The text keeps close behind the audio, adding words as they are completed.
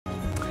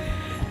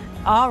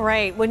All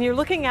right, when you're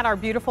looking at our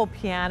beautiful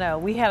piano,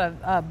 we had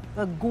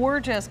a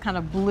gorgeous kind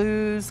of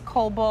blues,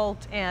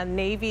 cobalt, and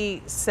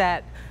navy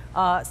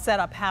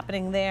setup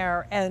happening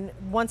there. And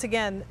once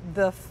again,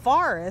 the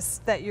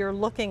forest that you're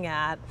looking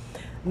at,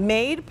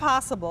 made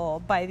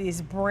possible by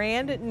these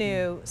brand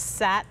new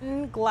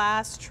satin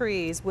glass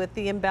trees with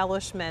the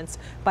embellishments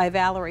by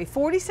Valerie.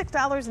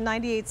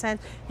 $46.98.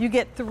 You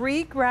get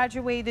 3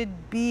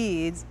 graduated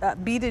beads,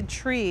 beaded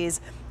trees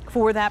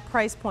for that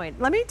price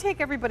point. Let me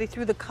take everybody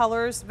through the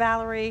colors,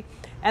 Valerie,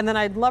 and then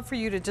I'd love for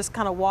you to just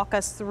kind of walk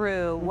us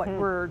through what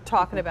we're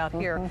talking about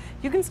here.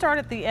 You can start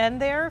at the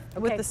end there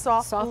with the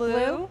soft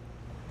blue.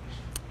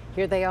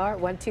 Here they are,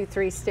 1, 2,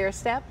 3 stair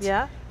steps.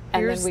 Yeah.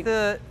 And here's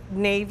the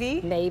navy.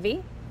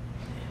 Navy.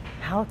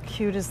 How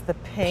cute is the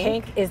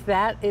pink? Pink is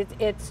that?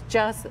 It's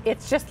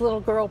just little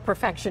girl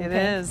perfection. It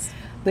is.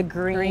 The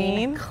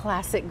green,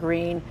 classic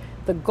green.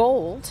 The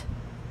gold.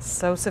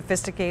 So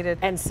sophisticated.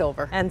 And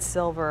silver. And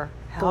silver.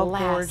 How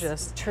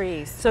gorgeous.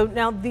 Trees. So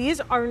now these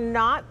are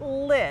not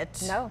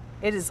lit. No.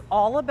 It is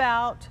all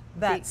about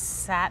that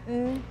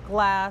satin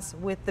glass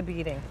with the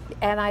beading.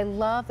 And I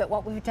love that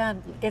what we've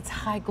done, it's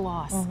high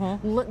gloss.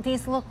 Look,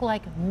 these look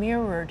like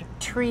mirrored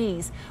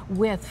trees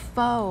with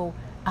faux,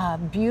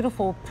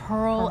 beautiful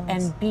pearl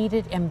and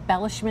beaded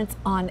embellishments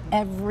on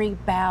every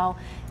bough.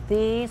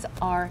 These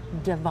are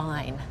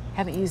divine.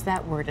 Haven't used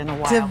that word in a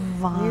while.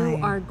 Divine. You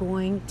are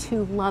going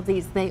to love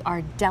these. They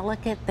are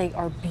delicate, they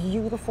are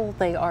beautiful,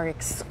 they are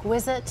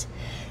exquisite.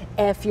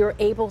 If you're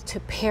able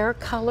to pair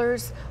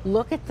colors,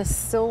 look at the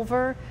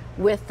silver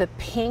with the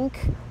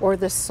pink or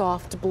the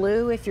soft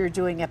blue. If you're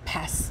doing a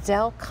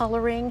pastel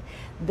coloring,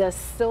 the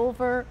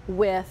silver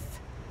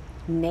with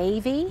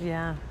navy.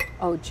 Yeah.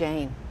 Oh,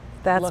 Jane.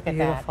 That's Look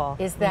beautiful. At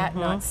that. Is that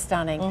not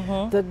stunning?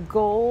 The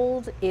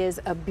gold is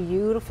a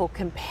beautiful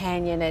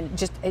companion and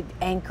just an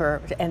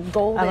anchor. And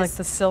gold I like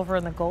the silver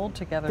and the gold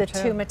together the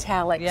too. two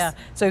metallics. Yeah.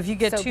 So if you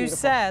get So two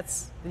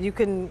sets, you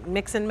can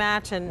mix and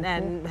match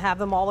and have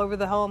them all over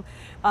the home.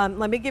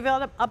 Let me give you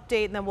an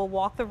update and then we'll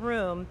walk the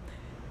room.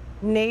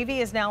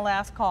 Navy is now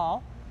last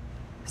call.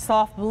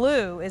 Soft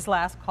blue is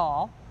last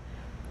call.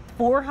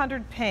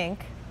 400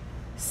 pink,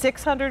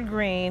 600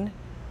 green,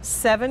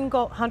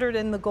 700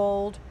 in the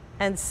gold,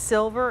 and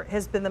silver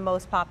has been the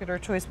most popular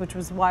choice, which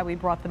was why we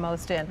brought the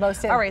most in.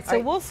 All right, so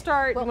we'll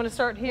start. You want to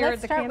start here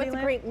at the Candyland? Let's start with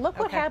the green. Look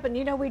what happened.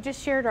 You know, we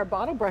just shared our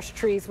bottle brush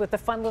trees with the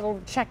fun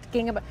little checked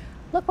gingham.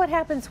 Look what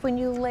happens when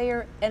you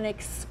layer an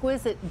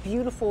exquisite,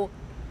 beautiful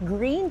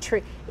green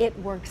tree. It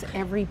works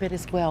every bit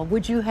as well.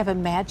 Would you have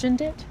imagined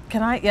it?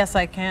 Can I? Yes,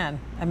 I can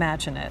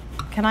imagine it.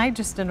 Can I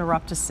just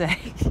interrupt to say,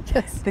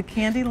 the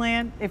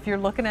Candyland, if you're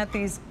looking at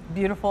these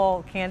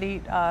beautiful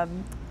candy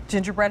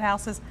gingerbread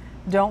houses,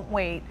 don't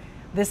wait.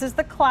 This is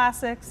the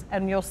classics,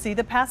 and you'll see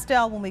the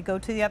pastel when we go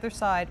to the other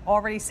side.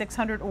 Already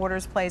 600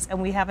 orders placed, and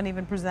we haven't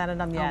even presented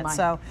them yet.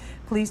 So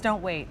please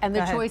don't wait. And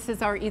the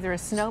choices are either a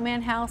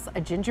snowman house,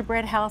 a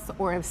gingerbread house,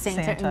 or a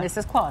Santa and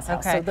Mrs. Claus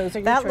house. So those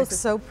are your choices. That looks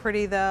so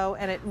pretty, though,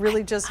 and it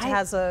really just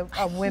has a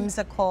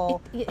whimsical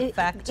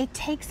effect. It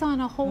takes on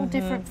a whole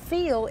different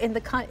feel in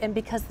the and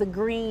because the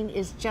green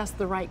is just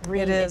the right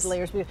green. It is.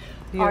 Layers.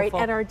 All right,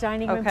 at our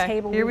dining room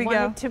table, here we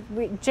go.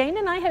 Jane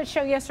and I had a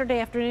show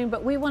yesterday afternoon,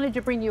 but we wanted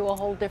to bring you a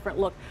whole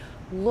different look.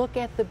 Look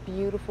at the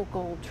beautiful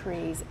gold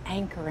trees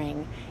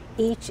anchoring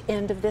each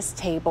end of this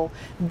table.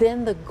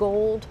 Then the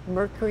gold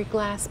mercury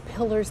glass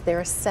pillars, they're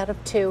a set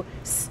of 2,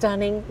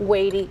 stunning,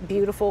 weighty,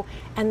 beautiful.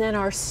 And then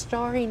our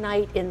starry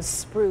night in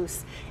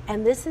spruce.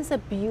 And this is a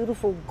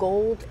beautiful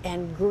gold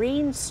and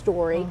green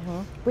story.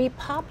 We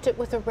popped it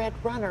with a red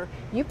runner.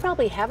 You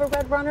probably have a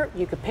red runner.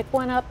 You could pick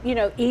one up, you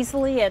know,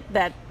 easily at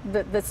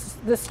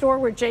the store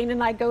where Jane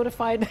and I go to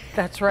find.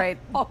 That's right.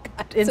 all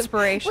kinds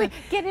inspiration.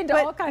 Get into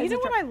all kinds. You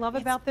know what I love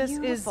about this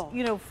is,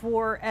 you know,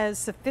 for as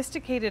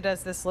sophisticated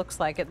as this looks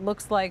like, it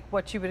looks like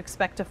what you would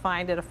expect to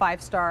find at a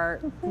 5-star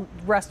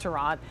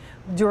restaurant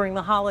during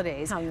the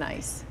holidays. How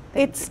nice.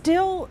 It's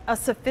still a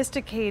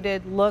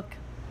sophisticated look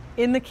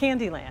in the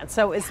Candyland.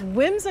 So it's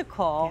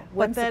whimsical,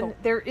 but then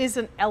there is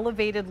an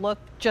elevated look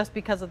just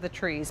because of the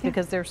trees,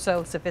 because they're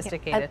so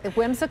sophisticated.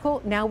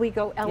 Whimsical, now we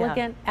go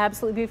elegant,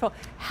 absolutely beautiful.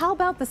 How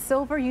about the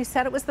silver? You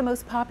said it was the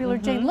most popular,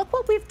 Jane. Look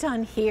what we've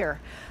done here.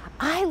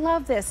 I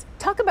love this.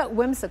 Talk about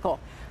whimsical.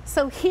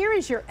 So here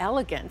is your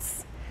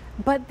elegance.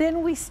 But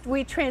then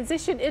we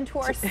transition into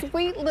our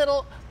sweet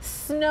little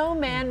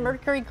snowman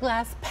mercury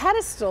glass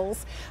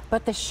pedestals,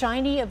 but the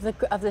shiny of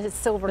the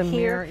silver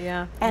here.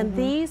 Mirror, and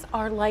these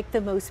are like the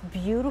most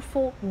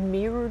beautiful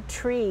mirrored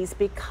trees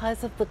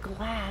because of the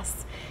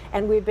glass.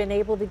 And we've been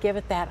able to give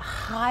it that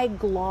high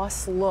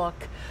gloss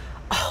look.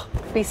 Oh,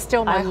 be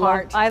still my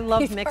heart. I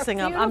love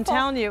mixing up. I'm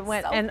telling you,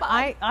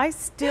 I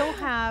still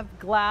have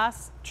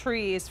glass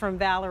trees from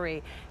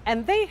Valerie,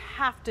 and they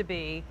have to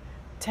be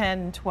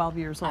 10, 12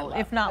 years old,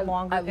 if not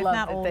longer, if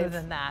not older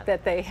than that.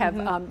 That they have,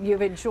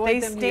 you've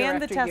enjoyed them. They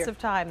stand the test of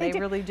time. They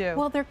really do.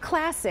 Well, they're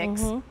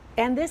classics.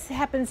 And this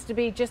happens to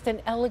be just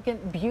an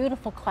elegant,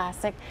 beautiful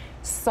classic.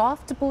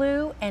 Soft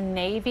blue and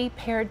navy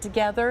paired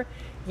together.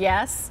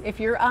 Yes, if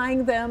you're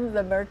eyeing them,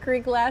 the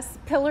mercury glass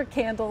pillar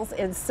candles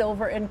in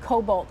silver and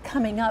cobalt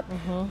coming up.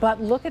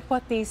 But look at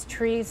what these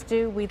trees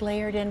do. We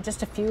layered in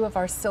just a few of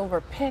our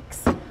silver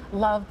picks.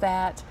 Love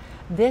that.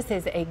 This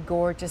is a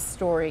gorgeous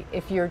story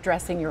if you're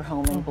dressing your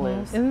home in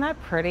blues. Isn't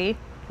that pretty?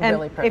 And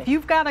Really pretty. if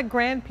you've got a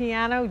grand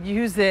piano,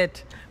 use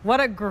it.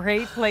 What a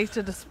great place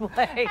to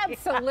display.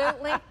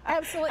 Absolutely,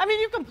 absolutely. I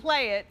mean, you can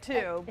play it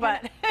too,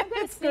 but I'm going to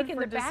it's sneak good in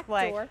for the back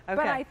display. door, Okay.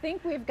 but I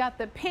think we've got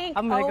the pink.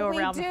 I'm going to go we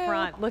around the do.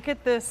 front. Look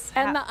at this.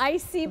 And the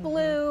icy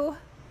blue.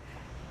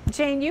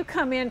 Jane, you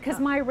come in because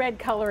my red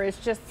color is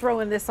just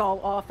throwing this all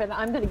off, and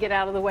I'm going to get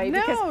out of the way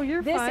No, because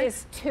you're this fine.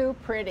 is too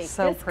pretty.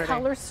 So this pretty.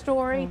 color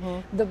story,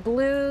 the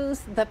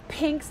blues, the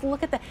pinks,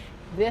 look at that.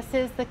 This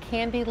is the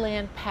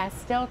Candyland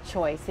pastel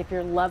choice. If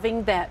you're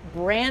loving that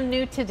brand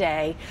new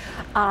today,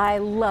 I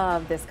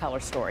love this color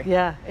story.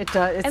 Yeah, it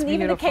does. It's and beautiful.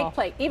 even the cake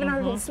plate, even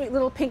our little sweet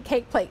little pink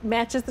cake plate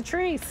matches the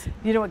trees.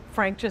 You know what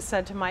Frank just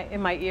said to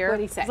in my ear?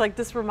 What'd he say? He's like,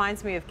 this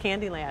reminds me of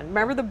Candyland.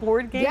 Remember the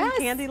board game Yes.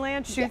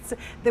 Candyland? Shoots.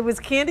 There was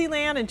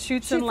Candyland and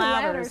Shoots and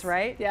Ladders,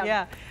 right?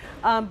 Yeah.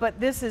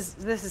 But this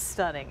is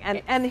stunning.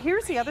 And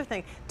here's the other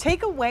thing.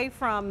 Take away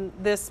from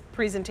this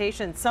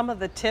presentation some of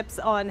the tips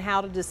on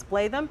how to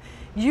display them.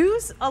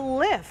 Use a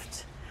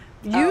lift.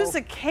 Use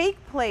a cake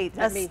plate,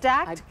 a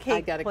stacked cake plate.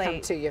 I gotta come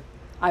to you.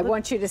 I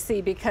want you to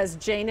see, because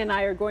Jane and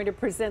I are going to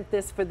present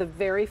this for the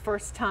very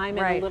first time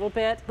in a little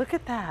bit. Look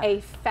at that.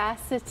 A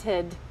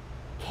faceted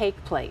cake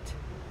plate.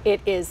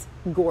 It is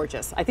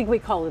gorgeous. I think we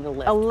call it a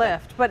lift. A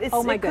lift, but it's,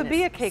 oh my it could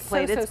be a cake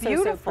plate. So, it's so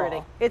beautiful.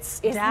 pretty.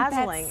 It's Isn't that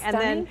dazzling. And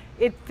then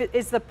it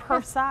is the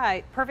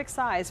perfect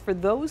size for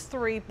those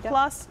three,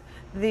 plus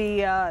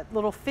the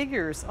little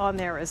figures on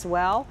there as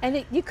well.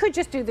 And you could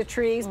just do the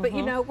trees, but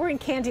you know, we're in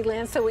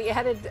Candyland, so we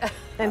added.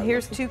 And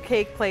here's two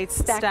cake plates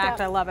stacked.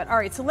 I love it. All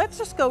right, so let's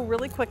just go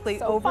really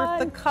quickly over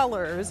the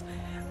colors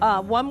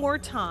one more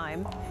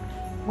time.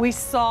 We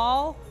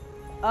saw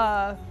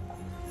the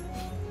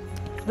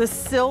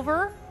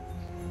silver,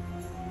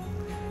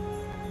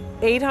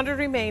 800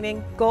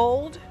 remaining,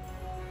 gold,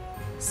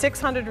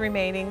 600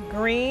 remaining,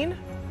 green,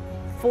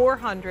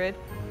 400,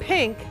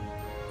 pink,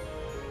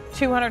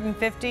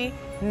 250,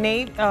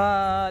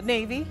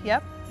 navy,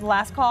 yep,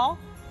 last call,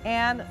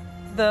 and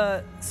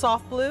the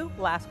soft blue,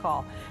 last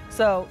call.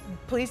 So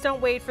please don't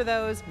wait for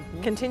those.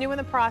 Continue in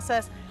the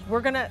process.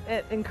 We're going to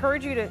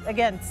encourage you to,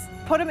 again,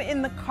 put them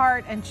in the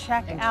cart and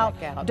check out.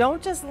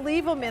 Don't just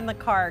leave them in the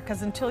cart,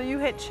 because until you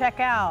hit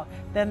checkout,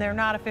 then they're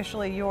not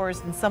officially yours,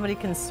 and somebody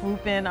can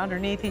swoop in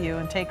underneath of you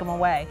and take them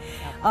away.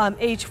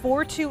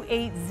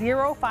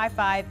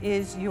 H428055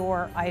 is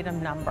your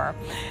item number.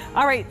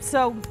 All right,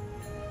 so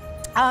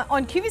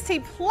on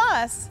QVC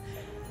Plus,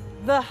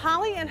 the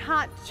Holly and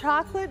Hot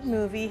Chocolate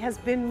movie has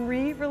been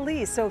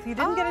re-released. So if you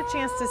didn't get a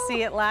chance to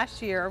see it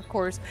last year, of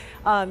course,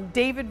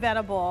 David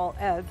Venable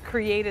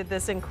created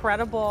this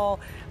incredible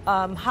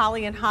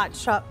Holly and Hot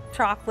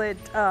Chocolate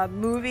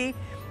movie.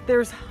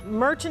 There's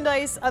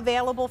merchandise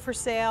available for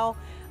sale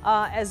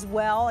as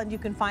well, and you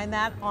can find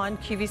that on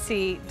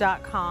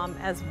QVC.com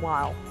as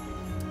well.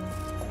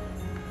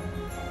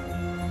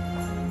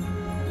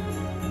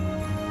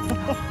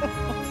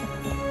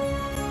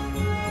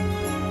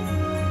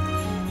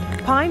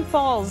 Pine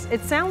Falls, it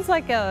sounds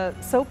like a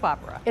soap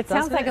opera. It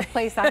sounds like a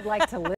place I'd like to live.